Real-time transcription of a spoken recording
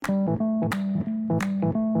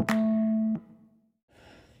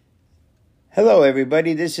Hello,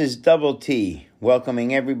 everybody. This is Double T,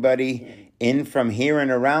 welcoming everybody in from here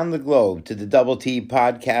and around the globe to the Double T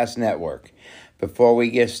Podcast Network. Before we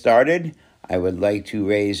get started, I would like to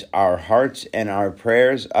raise our hearts and our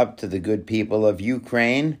prayers up to the good people of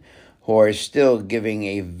Ukraine, who are still giving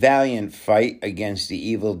a valiant fight against the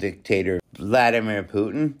evil dictator Vladimir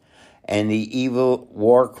Putin and the evil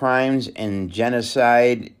war crimes and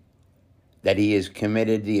genocide that he has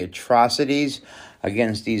committed, the atrocities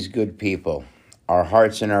against these good people. Our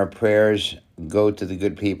hearts and our prayers go to the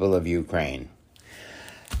good people of Ukraine.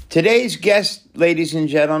 Today's guest, ladies and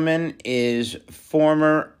gentlemen, is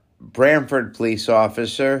former Branford police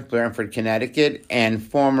officer, Branford, Connecticut, and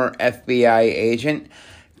former FBI agent,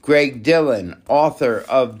 Greg Dillon, author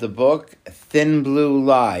of the book Thin Blue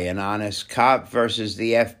Lie, An Honest Cop versus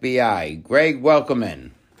the FBI. Greg, welcome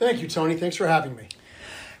in. Thank you, Tony. Thanks for having me.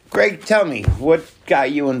 Greg, tell me, what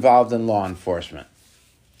got you involved in law enforcement?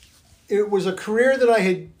 It was a career that I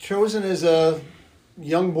had chosen as a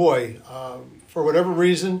young boy. For whatever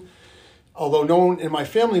reason, although no one in my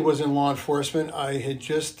family was in law enforcement, I had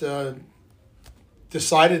just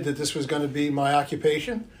decided that this was going to be my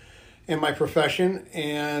occupation and my profession.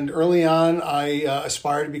 And early on, I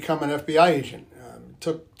aspired to become an FBI agent.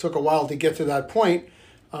 Took a while to get to that point,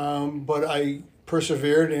 but I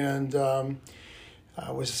persevered and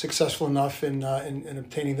was successful enough in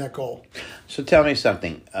obtaining that goal. So tell me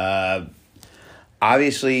something.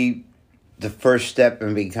 Obviously, the first step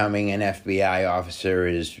in becoming an FBI officer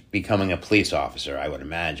is becoming a police officer, I would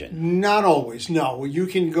imagine. Not always, no. You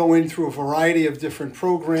can go in through a variety of different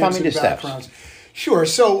programs and backgrounds. Steps. Sure.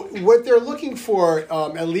 So what they're looking for,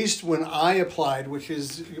 at least when I applied, which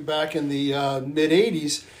is back in the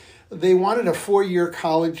mid-'80s, they wanted a 4-year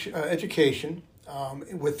college education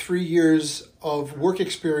with 3 years of work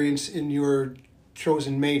experience in your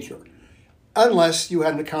chosen major, unless you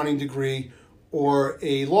had an accounting degree or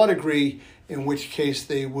a law degree, in which case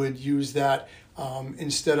they would use that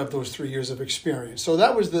instead of those 3 years of experience. So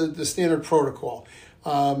that was the standard protocol.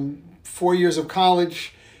 4 years of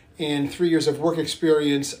college and 3 years of work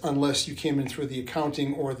experience, unless you came in through the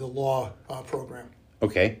accounting or the law program.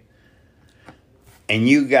 Okay. And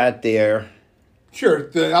you got there. Sure.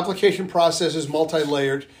 The application process is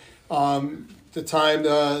multi-layered. The time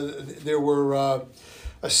there were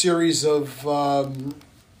a series of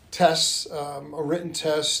tests, a written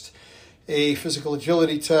test, a physical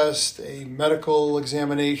agility test, a medical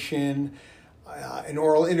examination, an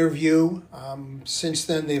oral interview. Since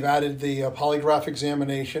then, they've added the polygraph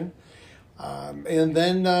examination. And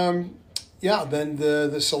then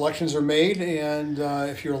the selections are made, and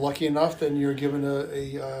if you're lucky enough, then you're given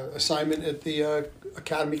a assignment at the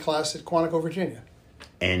academy class at Quantico, Virginia.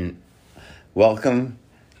 And welcome,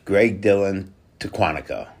 Greg Dillon, to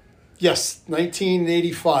Quantico. Yes,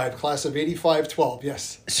 1985, class of 85-12,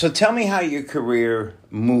 yes. So tell me how your career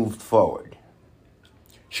moved forward.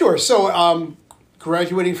 Sure. So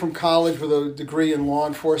graduating from college with a degree in law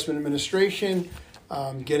enforcement administration,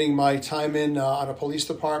 getting my time in on a police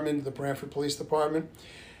department, the Branford Police Department,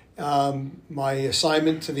 my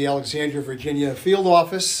assignment to the Alexandria, Virginia field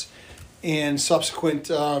office, and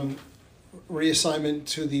subsequent reassignment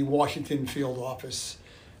to the Washington field office,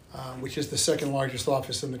 which is the second largest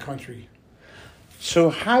office in the country. So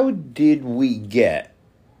how did we get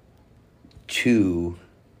to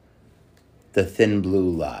the Thin Blue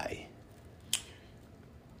Lie?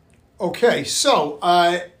 Okay, so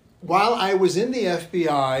while I was in the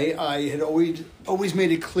FBI, I had always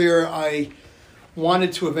made it clear I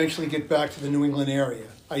wanted to eventually get back to the New England area.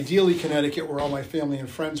 Ideally, Connecticut, where all my family and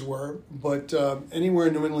friends were, but anywhere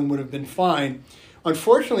in New England would have been fine.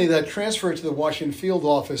 Unfortunately, that transfer to the Washington field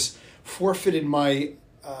office forfeited my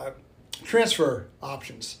transfer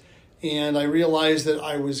options. And I realized that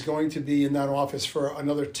I was going to be in that office for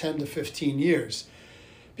another 10 to 15 years.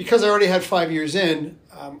 Because I already had 5 years in,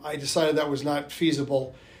 I decided that was not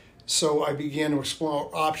feasible. So I began to explore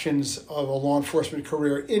options of a law enforcement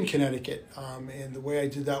career in Connecticut. And the way I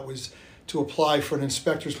did that was to apply for an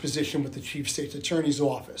inspector's position with the Chief State's Attorney's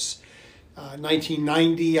Office.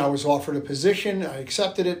 1990, I was offered a position. I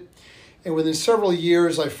accepted it. And within several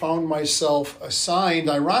years, I found myself assigned,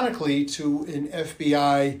 ironically, to an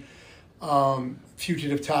FBI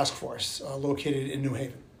fugitive task force located in New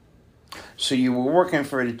Haven. So you were working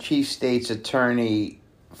for the Chief State's Attorney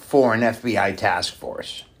for an FBI task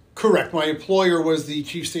force? Correct. My employer was the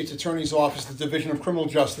Chief State's Attorney's Office, the Division of Criminal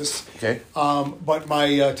Justice. Okay. But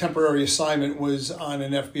my temporary assignment was on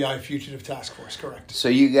an FBI fugitive task force, correct. So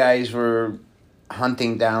you guys were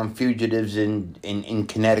hunting down fugitives in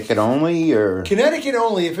Connecticut only, or? Connecticut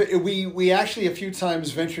only. We actually a few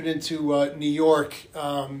times ventured into New York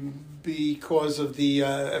because of the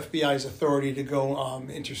FBI's authority to go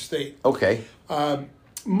interstate. Okay.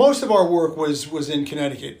 Most of our work was in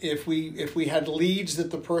Connecticut. If we had leads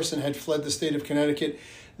that the person had fled the state of Connecticut,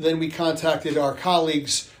 then we contacted our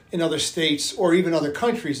colleagues in other states or even other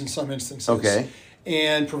countries in some instances. Okay.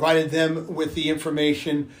 And provided them with the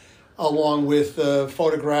information along with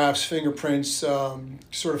photographs, fingerprints,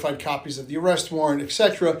 certified copies of the arrest warrant,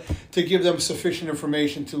 etc., to give them sufficient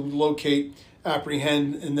information to locate,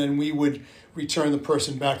 apprehend, and then we would return the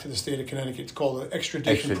person back to the state of Connecticut. It's called the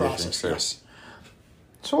extradition process. Sure. Yes.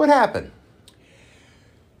 So what happened?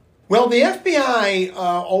 Well, the FBI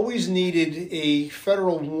always needed a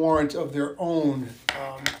federal warrant of their own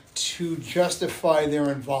to justify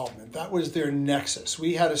their involvement. That was their nexus.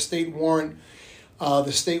 We had a state warrant.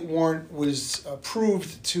 The state warrant was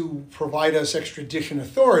approved to provide us extradition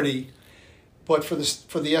authority, but for the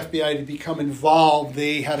FBI to become involved,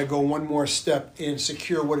 they had to go one more step and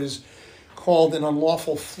secure what is called an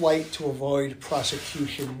unlawful flight to avoid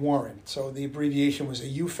prosecution warrant. So the abbreviation was a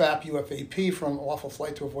UFAP for unlawful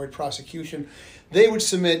flight to avoid prosecution. They would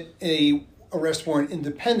submit a arrest warrant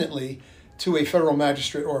independently to a federal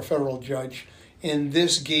magistrate or a federal judge, and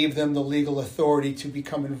this gave them the legal authority to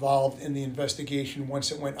become involved in the investigation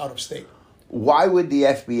once it went out of state. Why would the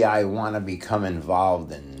FBI want to become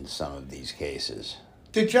involved in some of these cases?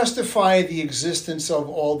 To justify the existence of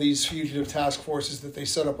all these fugitive task forces that they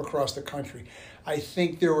set up across the country. I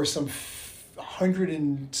think there were some 100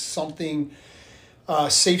 and something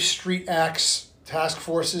Safe Street Acts task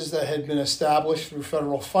forces that had been established through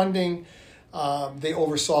federal funding. They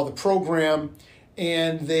oversaw the program,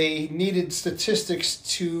 and they needed statistics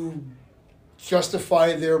to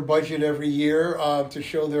justify their budget every year to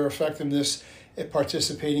show their effectiveness at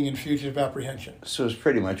participating in fugitive apprehension. So it's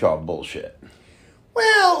pretty much all bullshit.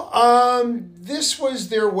 Well, this was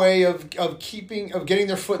their way of getting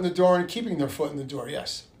their foot in the door and keeping their foot in the door.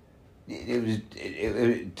 Yes, It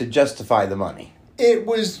was to justify the money. it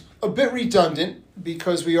was a bit redundant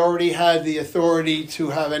because we already had the authority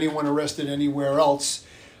to have anyone arrested anywhere else,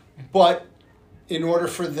 but in order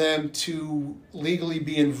for them to legally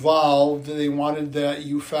be involved, they wanted that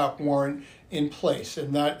UFAP warrant in place,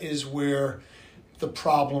 and that is where the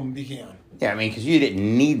problem began. Yeah, I mean, because you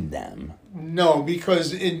didn't need them. No,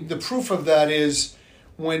 because the proof of that is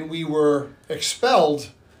when we were expelled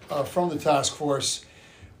from the task force,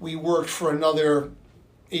 we worked for another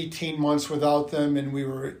 18 months without them, and we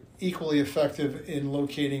were equally effective in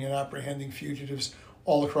locating and apprehending fugitives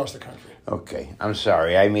all across the country. Okay, I'm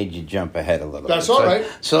sorry. I made you jump ahead a little That's bit. all right.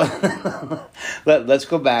 So let's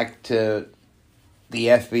go back to the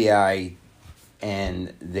FBI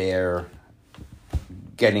and their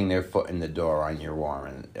getting their foot in the door on your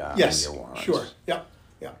warrant. Yes, on your warrants. sure. Yeah.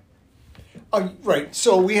 Right.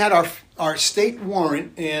 So we had our state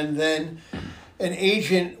warrant, and then an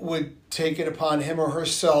agent would take it upon him or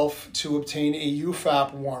herself to obtain a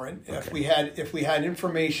UFAP warrant. Okay. If we had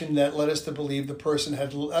information that led us to believe the person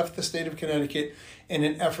had left the state of Connecticut in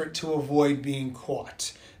an effort to avoid being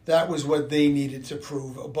caught. That was what they needed to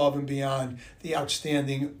prove above and beyond the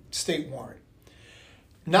outstanding state warrant.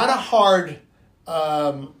 Not a hard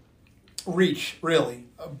reach, really,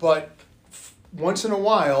 but once in a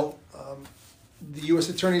while, the U.S.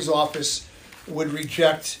 Attorney's Office would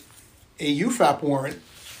reject a UFAP warrant,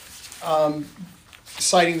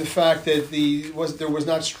 citing the fact that there was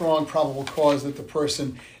not strong probable cause that the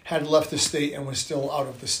person had left the state and was still out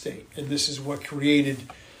of the state. And this is what created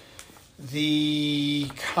the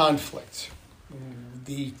conflict.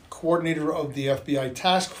 The coordinator of the FBI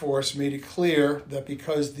task force made it clear that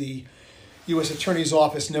because the U.S. Attorney's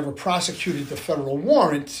Office never prosecuted the federal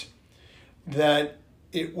warrant, that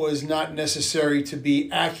it was not necessary to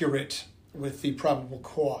be accurate with the probable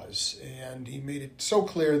cause. And he made it so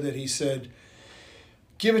clear that he said,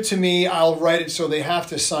 give it to me, I'll write it so they have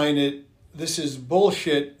to sign it. This is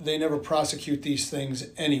bullshit. They never prosecute these things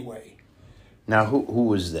anyway. Now, who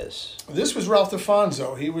was this? This was Ralph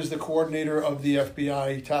DeFonso. He was the coordinator of the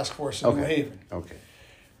FBI task force in New Haven. Okay.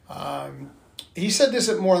 He said this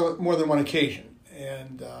at more than one occasion,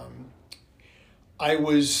 and I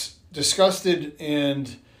was disgusted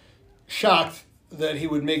and shocked that he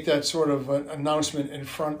would make that sort of an announcement in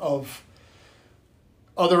front of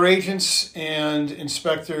other agents and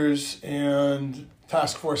inspectors and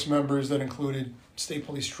task force members that included state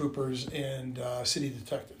police troopers and city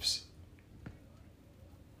detectives.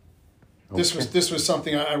 Okay. This was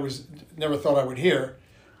something I never thought I would hear.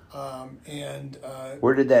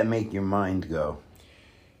 Where did that make your mind go?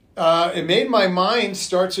 It made my mind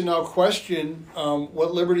start to now question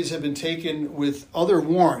what liberties have been taken with other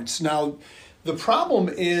warrants. Now, the problem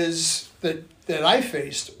is that I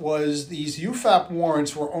faced was these UFAP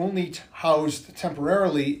warrants were only housed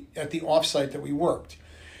temporarily at the offsite that we worked.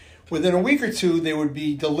 Within a week or two, they would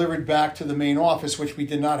be delivered back to the main office, which we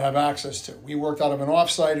did not have access to. We worked out of an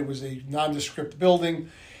offsite. It was a nondescript building.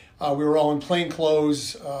 We were all in plain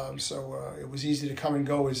clothes, so it was easy to come and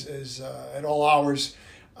go as at all hours.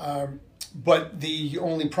 But the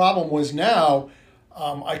only problem was now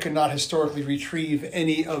I could not historically retrieve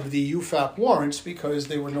any of the UFAP warrants because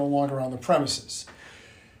they were no longer on the premises.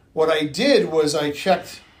 What I did was I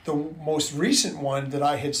checked the most recent one that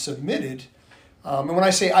I had submitted. And when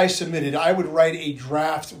I say I submitted, I would write a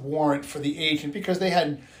draft warrant for the agent because they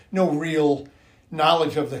had no real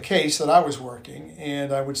knowledge of the case that I was working.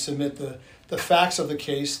 And I would submit the facts of the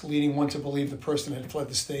case, leading one to believe the person had fled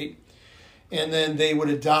the state. And then they would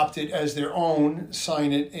adopt it as their own,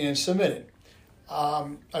 sign it, and submit it.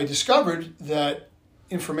 I discovered that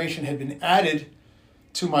information had been added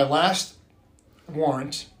to my last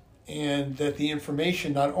warrant, and that the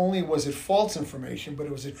information, not only was it false information, but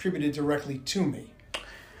it was attributed directly to me.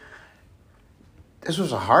 This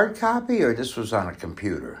was a hard copy, or this was on a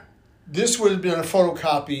computer? This would have been a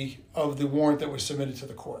photocopy of the warrant that was submitted to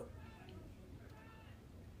the court.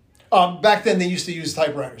 Back then, they used to use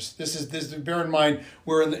typewriters. Bear in mind,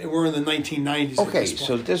 we're in the 1990s. Okay,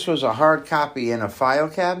 so this was a hard copy in a file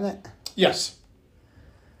cabinet? Yes.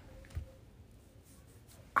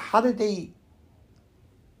 How did they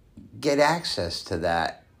get access to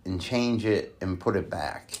that and change it and put it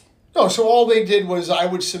back? No, so all they did was I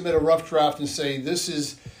would submit a rough draft and say, this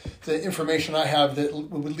is the information I have that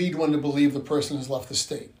would lead one to believe the person has left the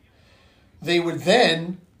state. They would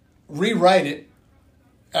then rewrite it,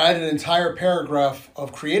 add an entire paragraph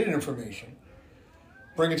of created information,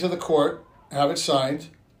 bring it to the court, have it signed,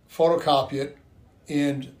 photocopy it,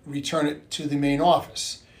 and return it to the main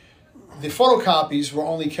office. The photocopies were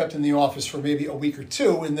only kept in the office for maybe a week or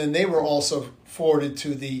two, and then they were also forwarded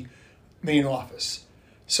to the main office.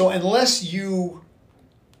 So unless you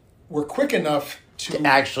were quick enough to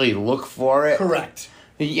actually look for it? Correct.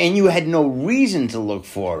 And you had no reason to look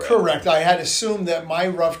for it. Correct. I had assumed that my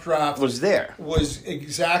rough draft was there. Was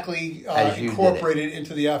exactly incorporated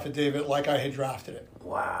into the affidavit like I had drafted it.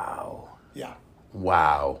 Wow. Yeah.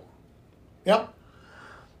 Wow. Yep.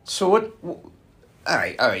 So what? All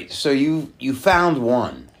right. So you found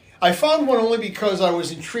one. I found one only because I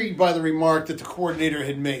was intrigued by the remark that the coordinator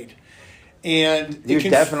had made. And you're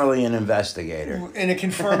definitely an investigator. And it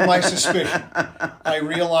confirmed my suspicion. I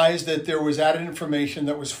realized that there was added information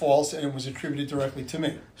that was false and it was attributed directly to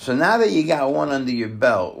me. So now that you got one under your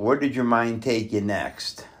belt, where did your mind take you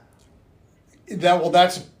next?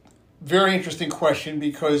 That's a very interesting question,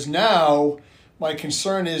 because now my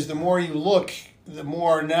concern is the more you look, the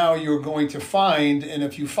more now you're going to find. And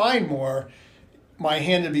if you find more, my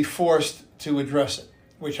hand would be forced to address it,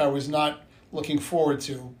 which I was not looking forward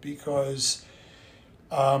to, because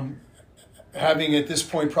having at this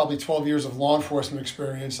point probably 12 years of law enforcement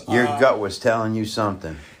experience. Your gut was telling you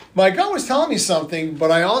something. My gut was telling me something,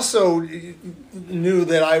 but I also knew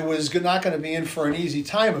that I was not going to be in for an easy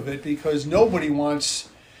time of it, because nobody wants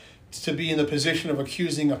to be in the position of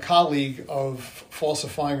accusing a colleague of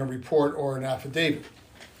falsifying a report or an affidavit.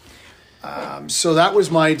 So that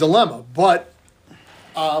was my dilemma. But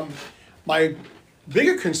my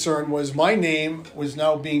bigger concern was my name was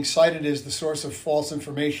now being cited as the source of false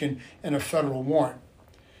information in a federal warrant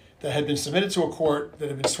that had been submitted to a court, that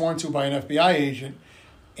had been sworn to by an FBI agent,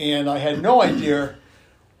 and I had no idea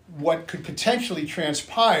what could potentially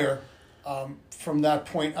transpire from that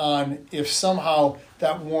point on if somehow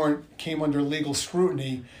that warrant came under legal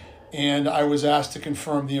scrutiny and I was asked to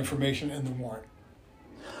confirm the information in the warrant.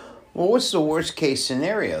 Well, what's the worst case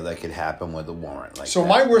scenario that could happen with a warrant like that? So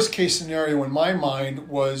my worst case scenario in my mind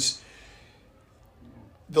was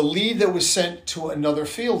the lead that was sent to another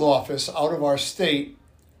field office out of our state.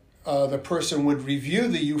 The person would review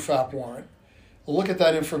the UFAP warrant, look at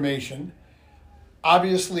that information,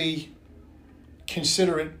 obviously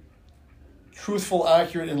consider it truthful,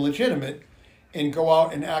 accurate, and legitimate, and go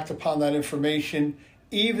out and act upon that information,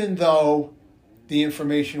 even though the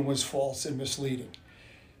information was false and misleading.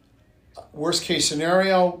 Worst case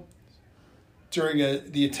scenario, during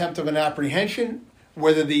the attempt of an apprehension,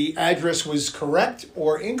 whether the address was correct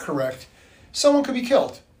or incorrect, someone could be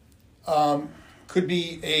killed. Could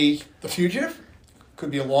be the fugitive,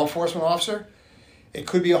 could be a law enforcement officer, it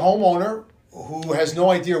could be a homeowner who has no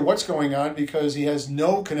idea what's going on because he has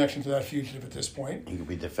no connection to that fugitive at this point. He could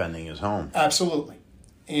be defending his home. Absolutely.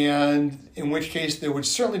 And in which case there would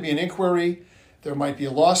certainly be an inquiry, there might be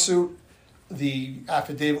a lawsuit, the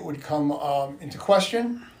affidavit would come into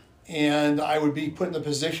question, and I would be put in the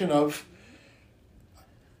position of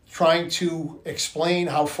trying to explain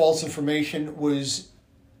how false information was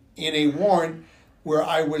in a warrant where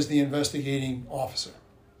I was the investigating officer.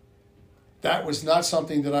 That was not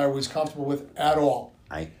something that I was comfortable with at all.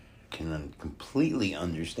 I can completely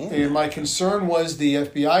understand. And my concern was the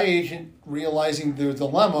FBI agent, realizing their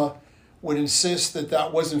dilemma, would insist that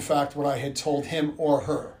that was in fact what I had told him or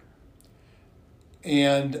her.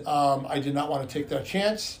 And I did not want to take that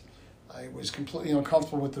chance. I was completely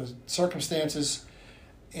uncomfortable with the circumstances,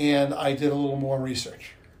 and I did a little more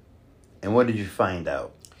research. And what did you find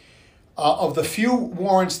out? Of the few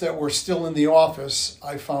warrants that were still in the office,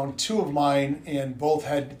 I found 2 of mine, and both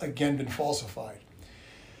had again been falsified.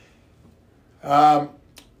 I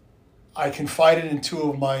confided in 2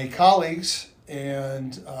 of my colleagues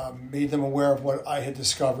and made them aware of what I had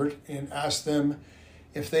discovered and asked them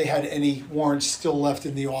if they had any warrants still left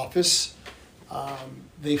in the office.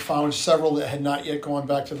 They found several that had not yet gone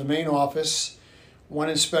back to the main office. One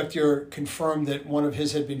inspector confirmed that one of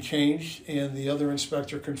his had been changed, and the other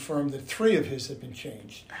inspector confirmed that 3 of his had been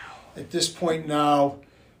changed. At this point now,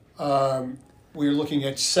 we're looking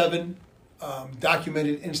at 7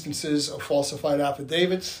 documented instances of falsified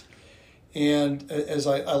affidavits. And as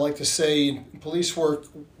I like to say in police work,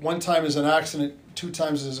 1 time is an accident, 2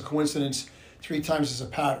 times is a coincidence, 3 times is a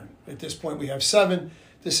pattern. At this point, we have 7.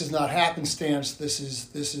 This is not happenstance. This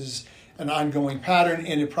is an ongoing pattern,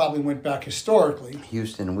 and it probably went back historically.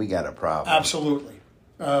 Houston, we got a problem. Absolutely.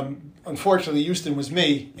 Unfortunately, Houston was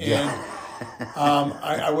me, and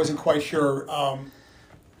I wasn't quite sure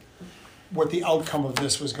what the outcome of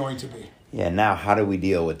this was going to be. Yeah, now how do we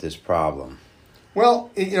deal with this problem?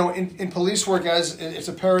 Well, in police work, as it's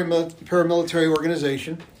a paramilitary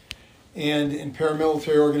organization, and in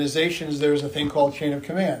paramilitary organizations, there's a thing called chain of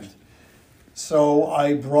command. So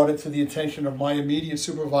I brought it to the attention of my immediate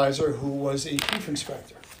supervisor, who was a chief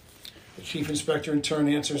inspector. The chief inspector, in turn,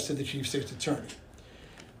 answers to the chief state's attorney.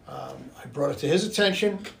 I brought it to his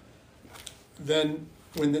attention. Then,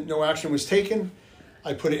 when no action was taken,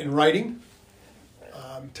 I put it in writing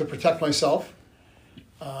to protect myself.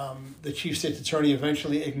 The chief state's attorney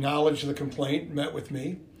eventually acknowledged the complaint, met with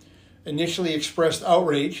me, initially expressed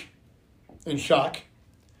outrage and shock.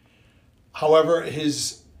 However,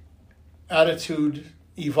 his attitude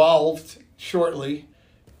evolved shortly,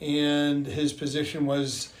 and his position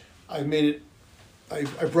was, I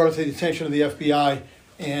brought it to the attention of the FBI,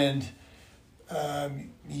 and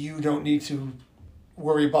you don't need to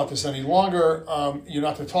worry about this any longer. You're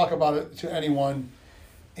not to talk about it to anyone,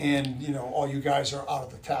 and all you guys are out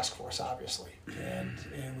of the task force, obviously, and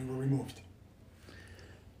we were removed.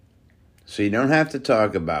 So you don't have to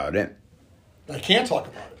talk about it. I can't talk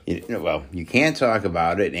about it. You can't talk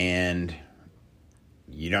about it, and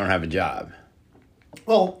you don't have a job.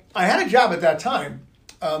 Well, I had a job at that time.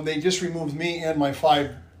 They just removed me and my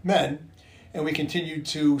 5 men, and we continued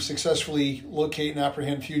to successfully locate and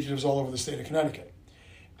apprehend fugitives all over the state of Connecticut.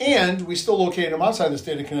 And we still located them outside the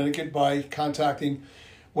state of Connecticut by contacting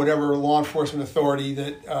whatever law enforcement authority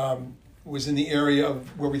that was in the area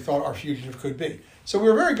of where we thought our fugitive could be. So we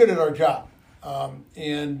were very good at our job.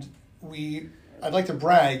 And I'd like to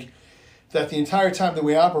brag that the entire time that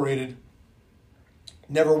we operated,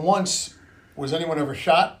 never once was anyone ever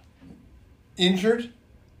shot, injured,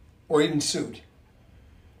 or even sued.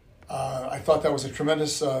 I thought that was a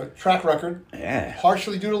tremendous track record. Yeah.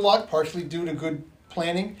 Partially due to luck, partially due to good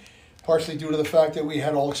planning, partially due to the fact that we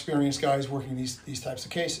had all experienced guys working these types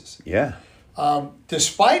of cases. Yeah.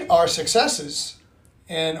 Despite our successes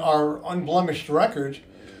and our unblemished record,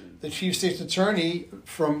 the chief state's attorney,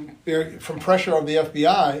 from pressure of the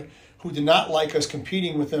FBI, who did not like us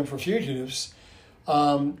competing with them for fugitives,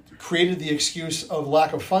 created the excuse of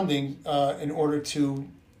lack of funding in order to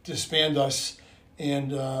disband us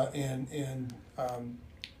and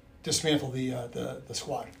dismantle the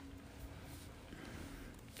squad.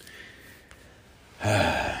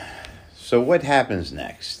 So what happens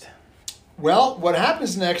next? Well, what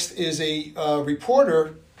happens next is a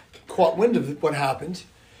reporter caught wind of what happened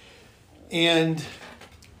and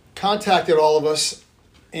contacted all of us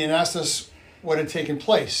and asked us what had taken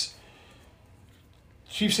place.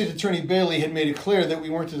 Chief State Attorney Bailey had made it clear that we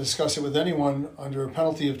weren't to discuss it with anyone under a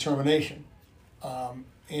penalty of termination.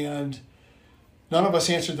 And none of us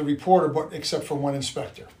answered the reporter except for one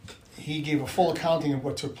inspector. He gave a full accounting of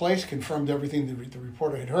what took place, confirmed everything the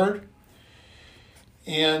reporter had heard,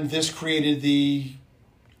 and this created the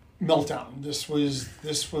meltdown. This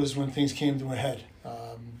was when things came to a head.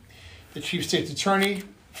 The Chief State Attorney,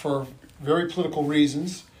 for very political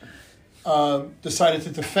reasons, decided to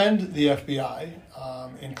defend the FBI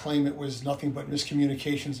and claim it was nothing but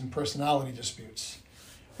miscommunications and personality disputes,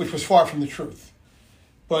 which was far from the truth.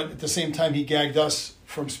 but at the same time he gagged us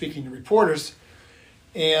from speaking to reporters,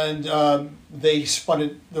 and they spun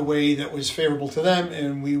it the way that was favorable to them,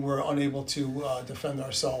 and we were unable to defend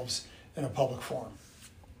ourselves in a public forum.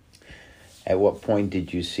 At what point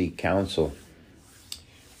did you seek counsel?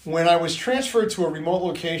 When I was transferred to a remote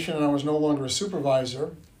location and I was no longer a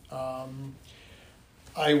supervisor,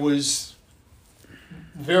 I was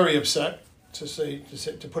very upset,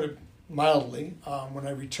 to put it mildly. When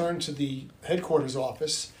I returned to the headquarters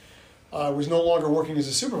office, I was no longer working as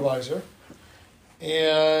a supervisor,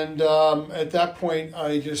 and at that point,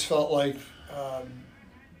 I just felt like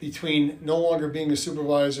between no longer being a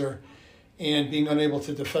supervisor and being unable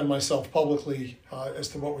to defend myself publicly as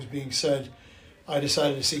to what was being said, I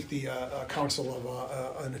decided to seek the counsel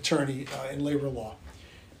of an attorney in labor law.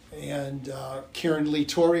 And Karen Lee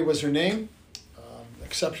Torrey was her name,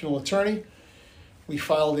 exceptional attorney. We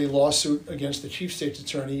filed a lawsuit against the chief state's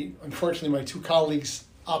attorney. Unfortunately, my two colleagues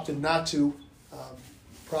opted not to,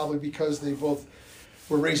 probably because they both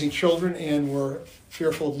were raising children and were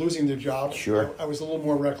fearful of losing their jobs. Sure. I was a little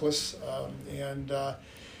more reckless, and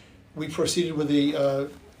we proceeded with a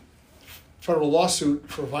federal lawsuit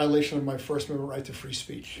for violation of my First Amendment right to free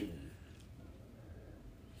speech.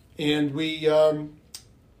 And we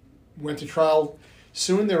went to trial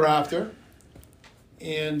soon thereafter,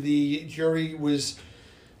 and the jury was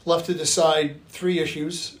left to decide three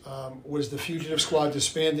issues. Was the fugitive squad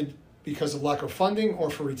disbanded because of lack of funding or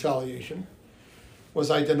for retaliation? Was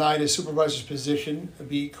I denied a supervisor's position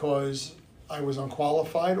because I was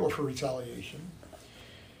unqualified or for retaliation?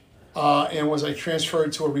 And was I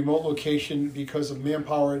transferred to a remote location because of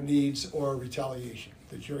manpower needs or retaliation?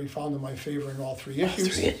 The jury found in my favor in all three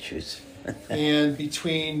issues. And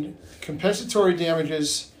between compensatory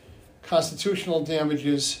damages, constitutional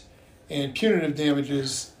damages, and punitive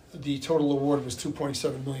damages, the total award was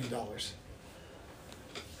 $2.7 million.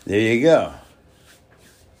 There you go.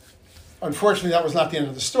 Unfortunately, that was not the end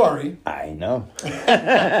of the story. I know.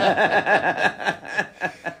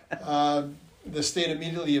 The state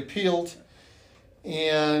immediately appealed,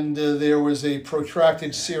 and there was a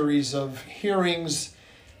protracted series of hearings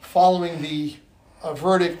following the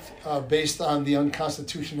verdict based on the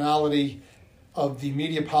unconstitutionality of the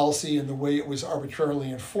media policy and the way it was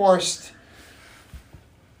arbitrarily enforced.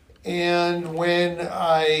 And when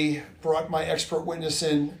I brought my expert witness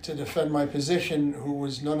in to defend my position, who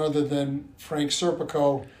was none other than Frank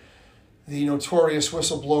Serpico, the notorious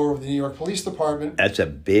whistleblower of the New York Police Department. That's a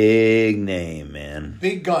big name, man.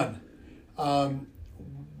 Big gun.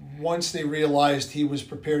 Once they realized he was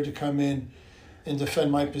prepared to come in and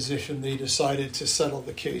defend my position, they decided to settle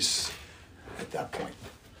the case at that point.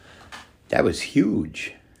 That was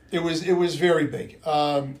huge. It was very big.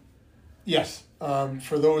 Yes.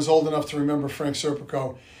 For those old enough to remember Frank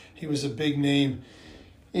Serpico, he was a big name.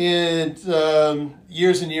 And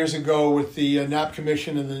years and years ago with the Knapp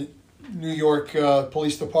Commission and the New York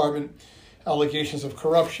Police Department, allegations of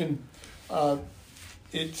corruption.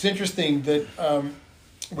 It's interesting that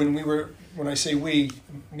when I say we,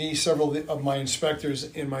 me, several of my inspectors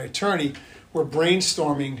and my attorney were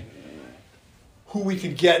brainstorming who we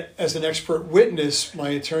could get as an expert witness. My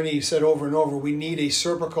attorney said over and over, we need a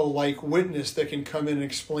Serpico-like witness that can come in and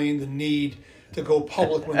explain the need to go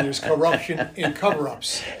public when there's corruption and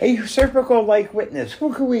cover-ups. A Serpico-like witness,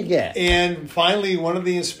 who could we get? And finally, one of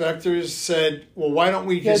the inspectors said, well, why don't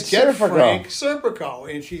we just get Frank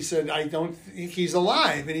Serpico? And she said, I don't think he's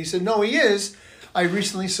alive. And he said, no, he is. I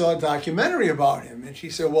recently saw a documentary about him. And she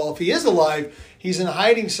said, well, if he is alive, he's in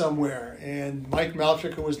hiding somewhere. And Mike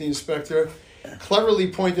Maltrick, who was the inspector,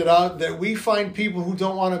 cleverly pointed out that we find people who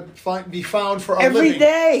don't want to be found for a living. Every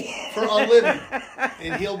day. For a living.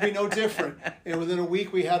 And he'll be no different. And within a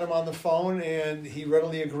week, we had him on the phone, and he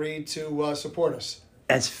readily agreed to support us.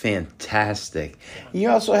 That's fantastic.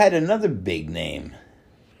 You also had another big name.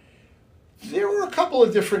 There were a couple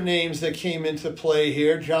of different names that came into play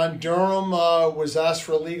here. John Durham was asked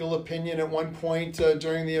for a legal opinion at one point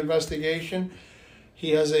during the investigation.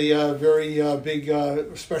 He has a very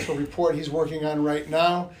big special report he's working on right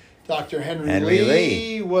now. Dr. Henry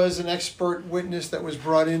Lee was an expert witness that was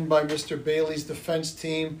brought in by Mr. Bailey's defense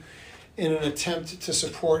team in an attempt to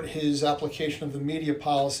support his application of the media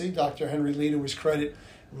policy. Dr. Henry Lee, to his credit,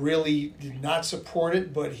 really did not support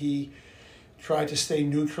it, but he tried to stay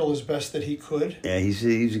neutral as best that he could. Yeah, he's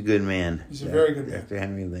a good man. He's a very good man. Dr.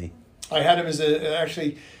 Henry Lee. I had him as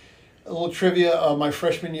actually a little trivia. My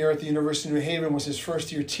freshman year at the University of New Haven was his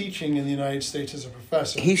first year teaching in the United States as a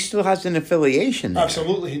professor. He still has an affiliation there.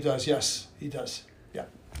 Absolutely, he does. Yes, he does. Yeah.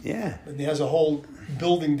 Yeah. And he has a whole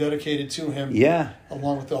building dedicated to him. Yeah.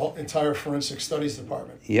 Along with the whole entire forensic studies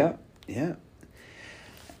department. Yep. Yeah.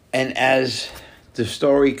 And as the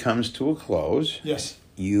story comes to a close, Yes.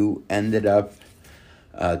 you ended up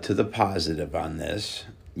to the positive on this.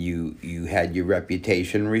 You had your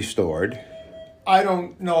reputation restored. I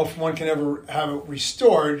don't know if one can ever have it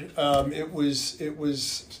restored. It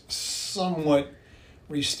was somewhat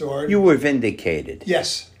restored. You were vindicated.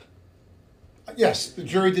 Yes. Yes, the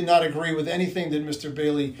jury did not agree with anything that Mr.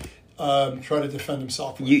 Bailey tried to defend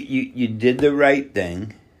himself with. You did the right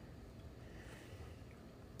thing.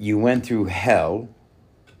 You went through hell.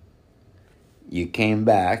 You came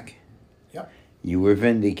back. Yep. You were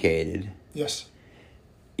vindicated. Yes.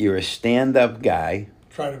 You're a stand-up guy.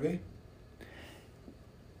 Try to be.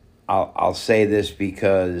 I'll say this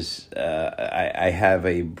because I have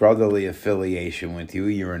a brotherly affiliation with you.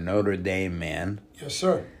 You're a Notre Dame man. Yes,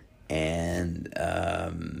 sir. And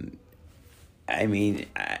I mean,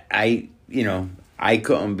 I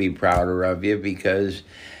couldn't be prouder of you because,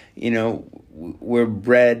 we're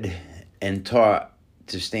bred and taught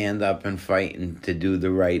to stand up and fight and to do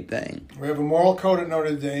the right thing. We have a moral code at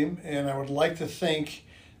Notre Dame, and I would like to think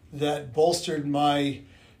that bolstered my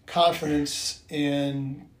confidence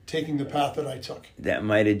in taking the path that I took. That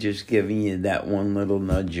might have just given you that one little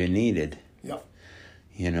nudge you needed. Yep.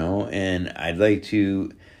 And I'd like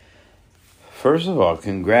to, first of all,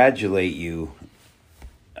 congratulate you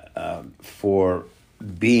for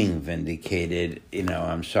being vindicated.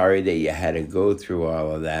 I'm sorry that you had to go through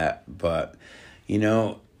all of that, but,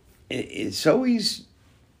 it's always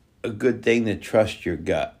a good thing to trust your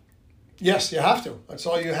gut. Yes, you have to. That's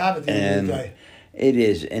all you have at the end of the day. It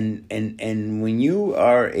is. And when you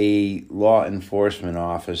are a law enforcement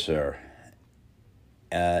officer,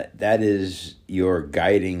 that is your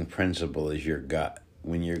guiding principle, is your gut.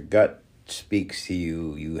 When your gut speaks to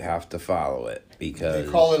you, you have to follow it, because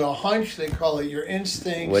they call it a hunch, they call it your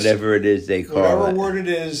instincts. Whatever it is they call it. Whatever word it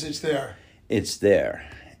is, it's there. It's there.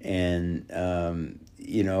 And,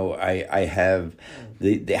 I have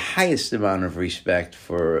the highest amount of respect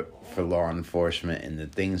for law enforcement and the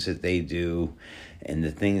things that they do and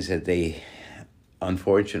the things that they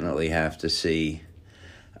unfortunately have to see,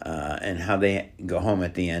 and how they go home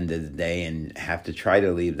at the end of the day and have to try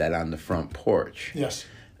to leave that on the front porch. Yes.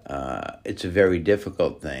 It's a very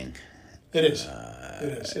difficult thing. It is. It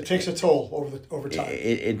is. It takes a toll over time.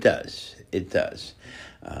 It does. It does.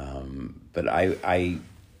 But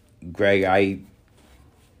Greg, I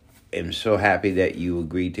am so happy that you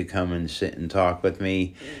agreed to come and sit and talk with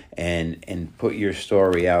me and put your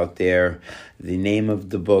story out there. The name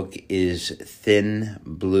of the book is Thin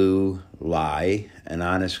Blue Lie, An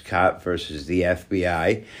Honest Cop versus the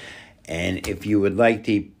FBI. And if you would like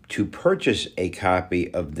to purchase a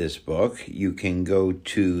copy of this book, you can go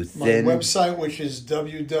to my website, which is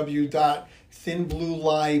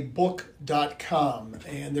www.thinblueliebook.com.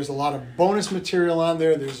 And there's a lot of bonus material on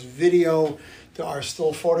there. There's video. There are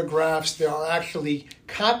still photographs. There are actually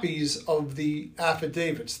copies of the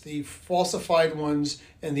affidavits, the falsified ones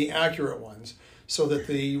and the accurate ones, so that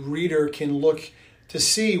the reader can look to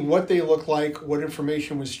see what they look like, what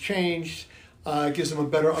information was changed. It gives them a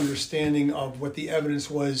better understanding of what the evidence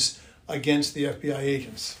was against the FBI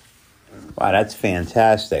agents. Wow, that's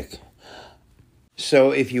fantastic.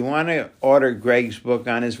 So if you want to order Greg's book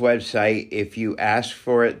on his website, if you ask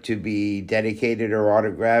for it to be dedicated or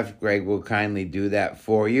autographed, Greg will kindly do that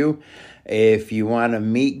for you. If you want to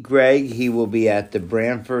meet Greg, he will be at the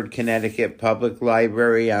Branford, Connecticut Public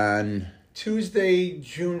Library on Tuesday,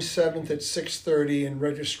 June 7th at 6:30, and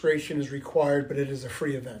registration is required, but it is a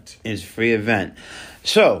free event. It's a free event.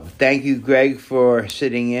 So, thank you, Greg, for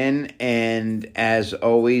sitting in. And as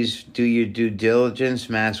always, do your due diligence.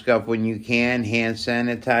 Mask up when you can. Hand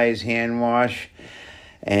sanitize, hand wash.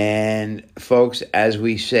 And, folks, as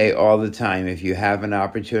we say all the time, if you have an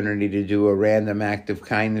opportunity to do a random act of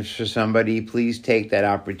kindness for somebody, please take that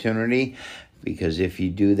opportunity. Because if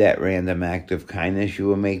you do that random act of kindness, you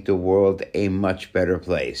will make the world a much better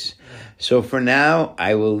place. So for now,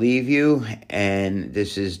 I will leave you. And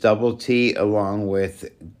this is Double T along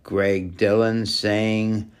with Greg Dillon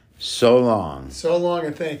saying so long. So long,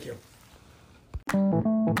 and thank you.